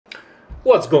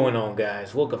What's going on,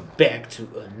 guys? Welcome back to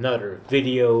another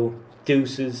video.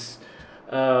 Deuces.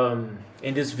 In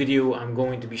this video I'm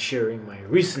going to be sharing my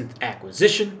recent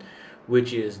acquisition,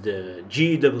 which is the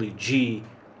GWG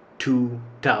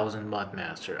 2000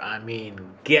 MUDMASTER. I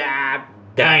mean, god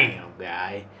damn,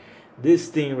 guy, this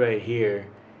thing right here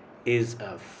is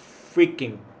a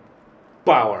freaking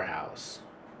powerhouse.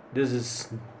 This is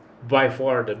by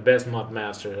far the best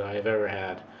MUDMASTER I've ever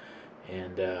had,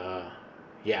 and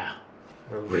yeah,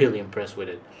 we're really impressed with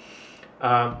it.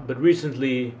 But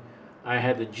recently, I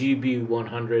had the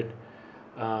GB100,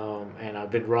 and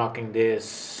I've been rocking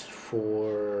this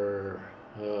for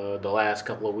the last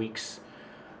couple of weeks.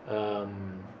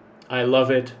 I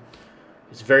love it.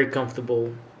 It's very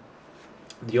comfortable.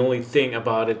 The only thing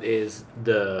about it is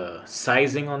the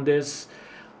sizing on this.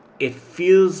 It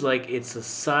feels like it's a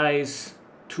size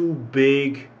too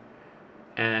big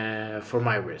for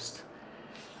my wrist.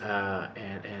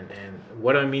 And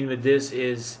what I mean with this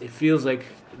is it feels like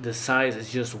the size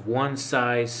is just one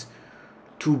size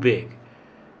too big.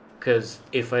 Because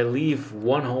if I leave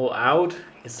one hole out,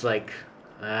 it's like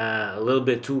a little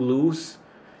bit too loose.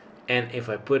 And if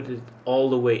I put it all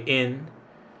the way in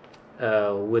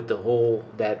with the hole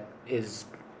that is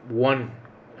one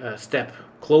step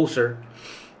closer,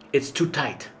 it's too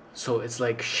tight. So it's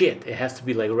like shit. It has to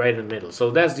be like right in the middle. So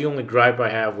that's the only gripe I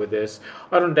have with this.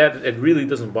 Other than that, it really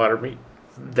doesn't bother me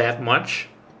that much.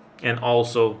 And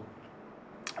also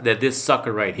that this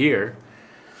sucker right here,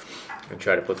 I'm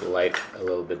try to put the light a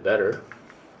little bit better.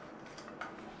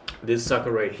 This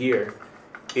sucker right here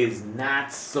is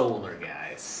not solar,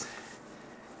 guys.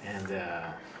 And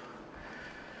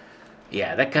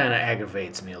yeah, that kind of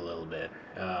aggravates me a little bit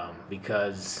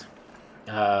because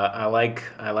I like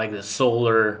the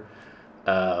solar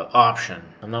option.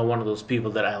 I'm not one of those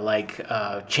people that I like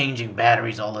changing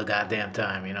batteries all the goddamn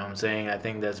time. You know what I'm saying? I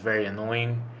think that's very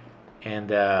annoying,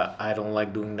 and I don't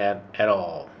like doing that at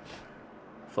all.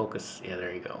 Focus. Yeah,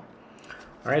 there you go.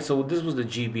 All right, so this was the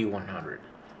GB100.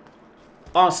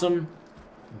 Awesome,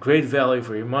 great value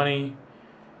for your money.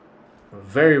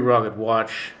 Very rugged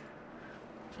watch.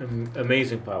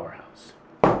 Amazing powerhouse.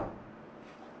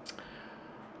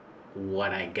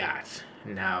 What I got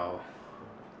now,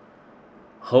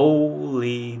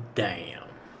 holy damn,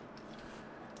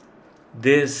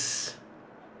 this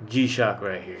G-SHOCK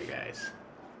right here, guys,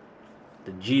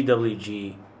 the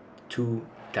GWG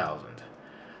 2000.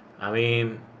 I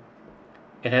mean,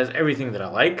 it has everything that I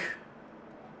like.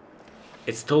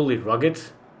 It's totally rugged.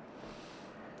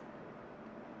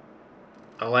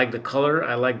 I like the color.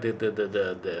 I like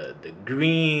the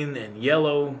green and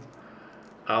yellow.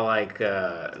 I like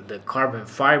the carbon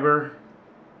fiber.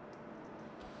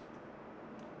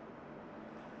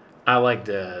 I like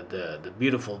the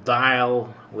beautiful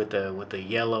dial with the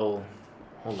yellow.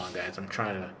 Hold on, guys. I'm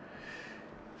trying to.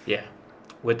 Yeah,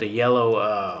 with the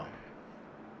yellow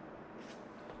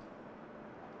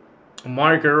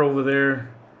marker over there.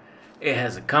 It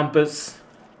has a compass.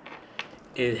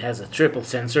 It has a triple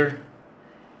sensor.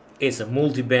 It's a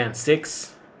multi-band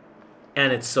 6,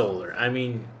 and it's solar. I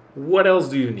mean, what else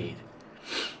do you need?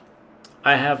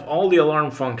 I have all the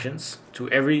alarm functions to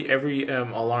every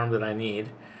alarm that I need,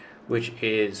 which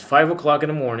is 5 o'clock in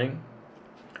the morning,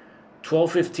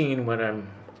 12:15 when I'm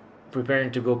preparing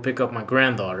to go pick up my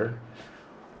granddaughter,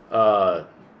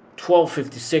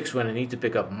 12:56 when I need to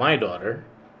pick up my daughter,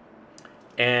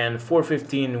 and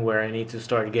 4:15 where I need to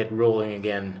start get rolling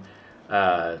again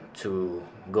to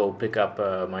go pick up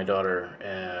my daughter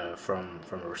from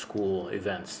her school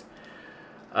events.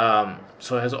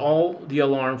 So it has all the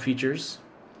alarm features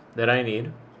that I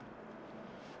need.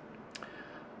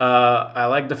 I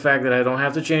like the fact that I don't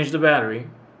have to change the battery,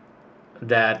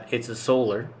 that it's a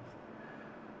solar.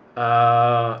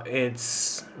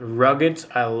 It's rugged.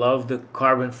 I love the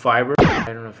carbon fiber. I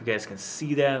don't know if you guys can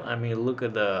see that. I mean, look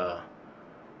at the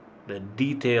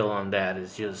detail on that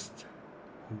is just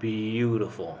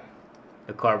beautiful.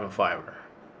 The carbon fiber,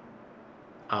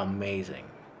 amazing.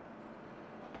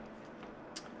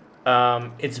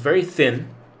 It's very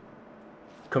thin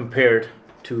compared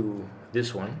to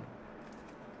this one,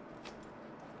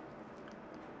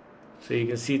 so you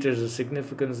can see there's a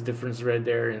significant difference right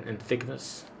there in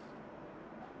thickness.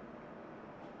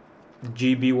 The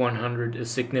GB100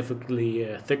 is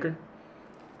significantly thicker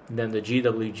than the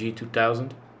GWG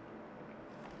 2000.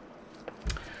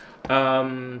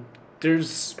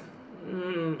 There's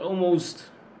almost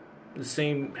the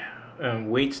same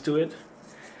weights to it.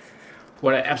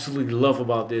 What I absolutely love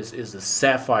about this is the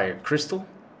sapphire crystal.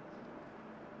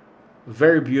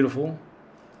 Very beautiful,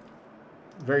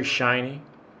 very shiny.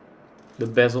 The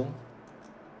bezel,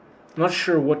 I'm not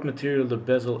sure what material the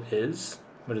bezel is,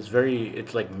 but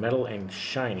it's like metal and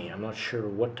shiny. I'm not sure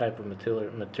what type of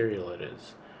material it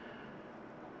is,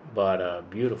 but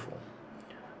beautiful.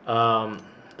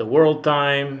 The world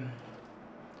time,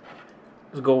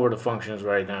 let's go over the functions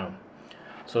right now.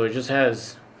 So it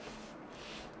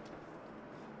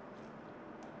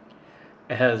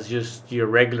has just your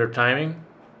regular timing,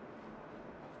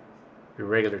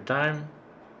 it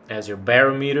has your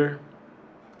barometer,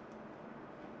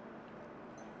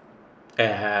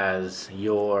 it has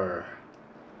your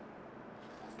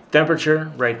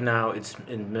temperature. Right now it's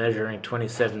measuring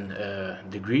 27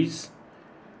 degrees.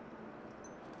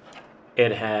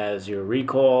 It has your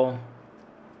recall,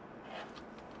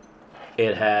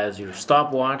 it has your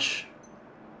stopwatch,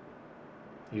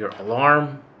 your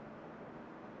alarm,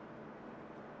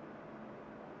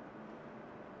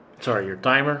 sorry, your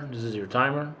timer. This is your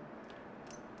timer.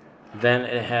 Then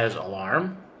it has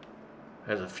alarm,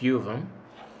 has a few of them.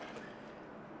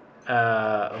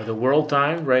 The world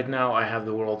time, right now I have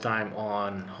the world time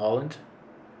on Holland,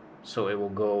 so it will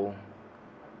go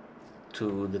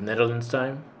to the Netherlands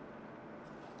time.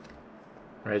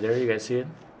 Right there, you guys see it?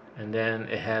 And then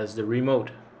it has the remote,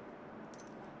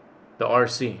 the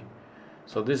RC.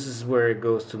 So this is where it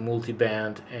goes to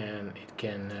multi-band, and it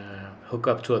can hook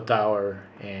up to a tower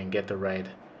and get the right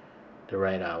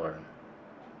hour.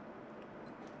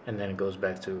 And then it goes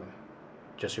back to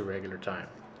just your regular time.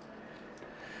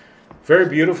 Very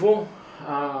beautiful.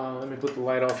 Let me put the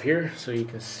light off here so you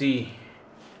can see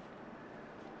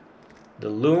the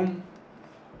loom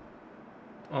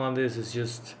on this is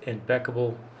just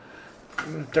impeccable.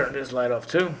 I'm gonna turn this light off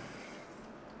too.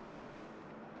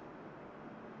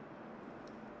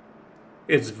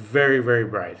 It's very, very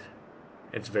bright.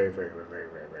 It's very, very, very, very,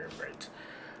 very, very bright.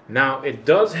 Now it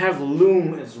does have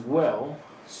loom as well,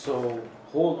 so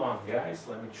hold on guys,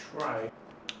 let me try.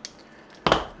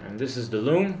 And this is the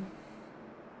loom.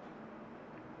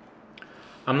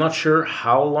 I'm not sure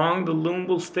how long the loom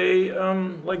will stay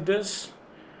like this,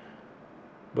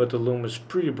 but the loom is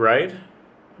pretty bright.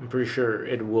 I'm pretty sure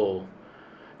it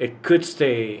could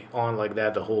stay on like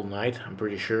that the whole night, I'm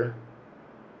pretty sure.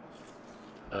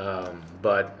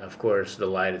 But of course the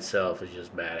light itself is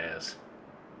just badass.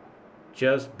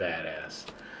 Just badass.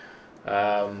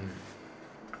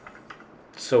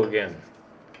 So again,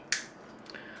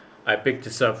 I picked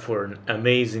this up for an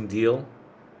amazing deal.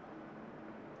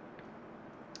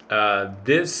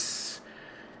 This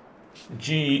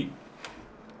GWG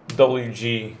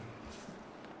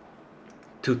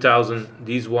 2000,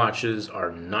 these watches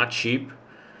are not cheap.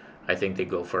 I think they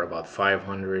go for about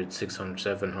 500, 600,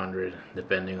 700,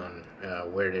 depending on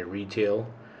where they retail.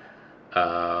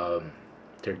 They're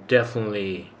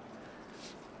definitely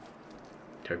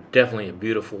a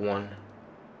beautiful one,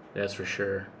 that's for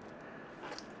sure.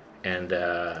 And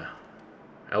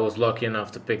I was lucky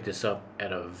enough to pick this up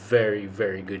at a very,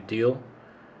 very good deal,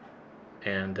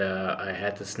 and I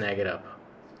had to snag it up.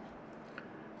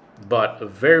 But a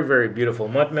very, very beautiful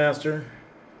MUDMASTER.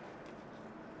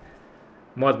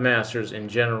 MUDMASTERs in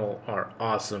general are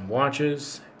awesome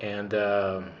watches, and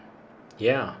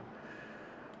yeah,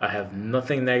 I have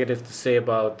nothing negative to say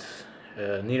about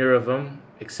neither of them,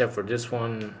 except for this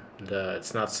one.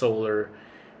 It's not solar,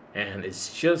 and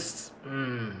it's just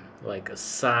like a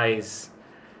size,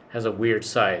 has a weird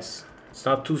size. It's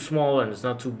not too small and it's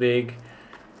not too big.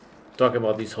 Talk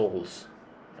about these holes.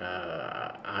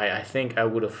 I think I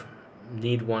would have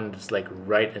need one that's like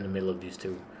right in the middle of these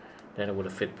two, then it would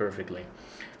have fit perfectly.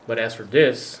 But as for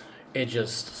this, it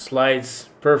just slides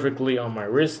perfectly on my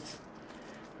wrist,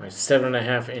 my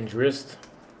 7.5-inch wrist,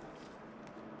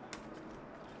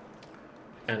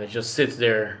 and it just sits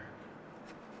there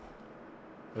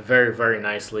very, very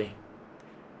nicely.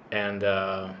 And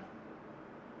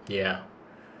yeah,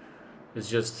 it's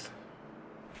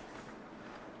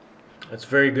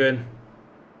very good.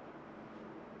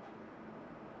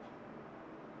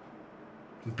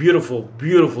 Beautiful,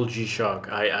 beautiful G-SHOCK.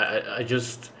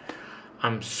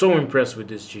 I'm so impressed with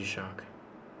this G-SHOCK.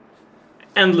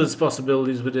 Endless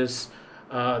possibilities with this.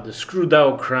 The screw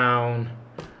dowel crown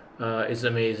is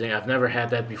amazing. I've never had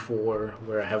that before,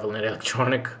 where I have an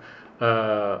electronic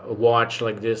watch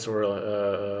like this, or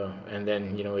and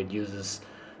then it uses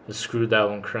the screw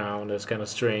dowel crown. That's kind of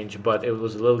strange, but it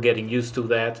was a little getting used to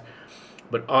that.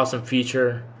 But awesome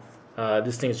feature.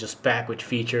 This thing is just packed with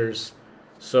features.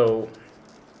 So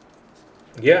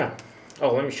yeah.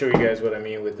 Oh, let me show you guys what I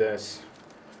mean with this.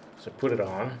 So put it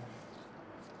on.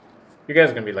 You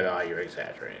guys are gonna be like, oh, you're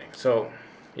exaggerating. So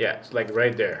yeah, it's like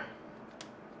right there.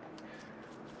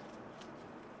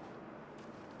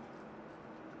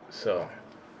 So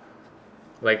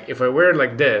Like if I wear it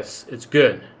like this, it's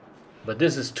good, but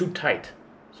this is too tight,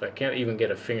 so I can't even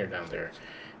get a finger down there.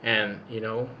 And you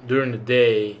know, during the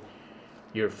day,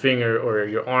 your finger or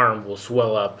your arm will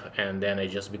swell up, and then it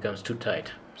just becomes too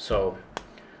tight. So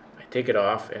I take it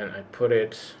off and I put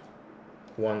it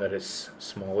one that is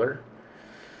smaller.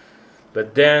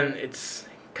 But then it's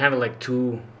kind of like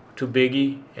too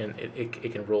biggy, and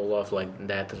it can roll off like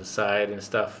that to the side and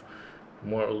stuff.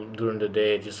 More during the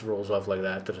day, it just rolls off like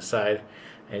that to the side,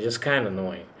 and it's just kind of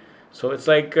annoying. So it's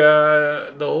like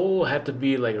the hole had to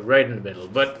be like right in the middle.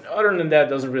 But other than that, it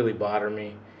doesn't really bother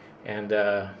me, and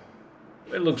it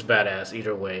looks badass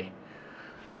either way.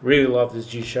 Really love this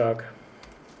G-Shock,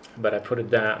 but I put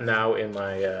it down now in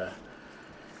my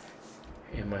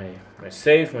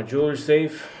safe, my jewelry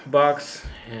safe box,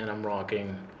 and I'm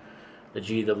rocking the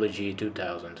GWG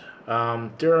 2000.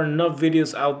 There are enough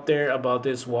videos out there about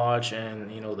this watch,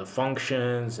 and you know, the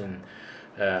functions and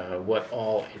what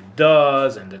all it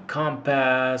does, and the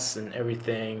compass and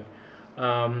everything.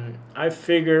 I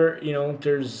figure, you know,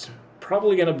 there's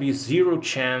probably gonna be zero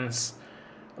chance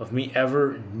of me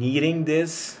ever needing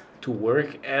this to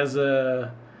work as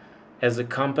a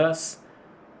compass.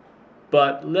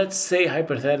 But let's say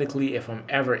hypothetically, if I'm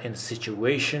ever in a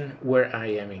situation where I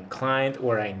am inclined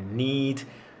or I need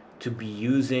to be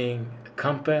using a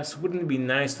compass, wouldn't it be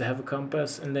nice to have a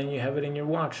compass and then you have it in your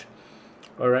watch?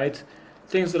 All right.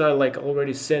 Things that I like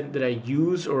already said that I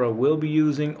use or I will be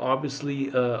using obviously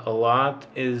a lot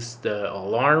is the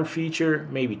alarm feature,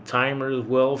 maybe timer as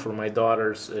well for my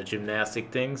daughter's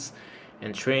gymnastic things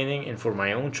and training, and for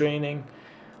my own training.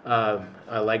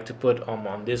 I like to put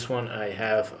on this one, I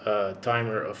have a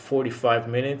timer of 45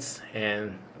 minutes,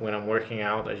 and when I'm working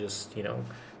out, I just, you know,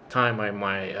 time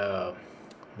my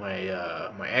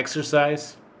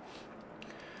exercise.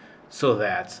 So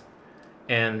that,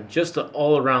 and just the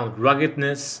all-around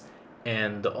ruggedness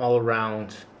and the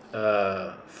all-around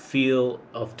feel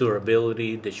of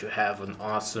durability that you have an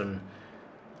awesome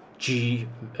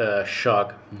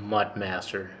GSHOCK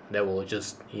MUDMASTER that will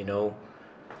just, you know,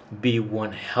 be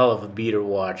one hell of a beater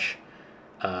watch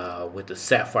with the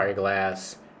sapphire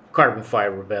glass, carbon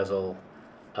fiber bezel,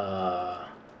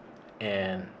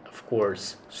 and of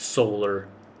course solar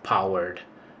powered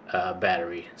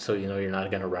battery, so you know you're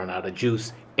not gonna run out of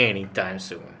juice anytime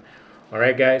soon.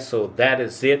 Alright guys, so that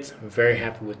is it. I'm very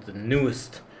happy with the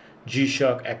newest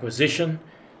G-Shock acquisition,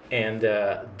 and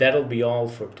that'll be all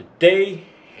for today,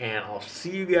 and I'll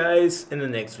see you guys in the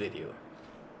next video.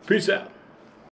 Peace out.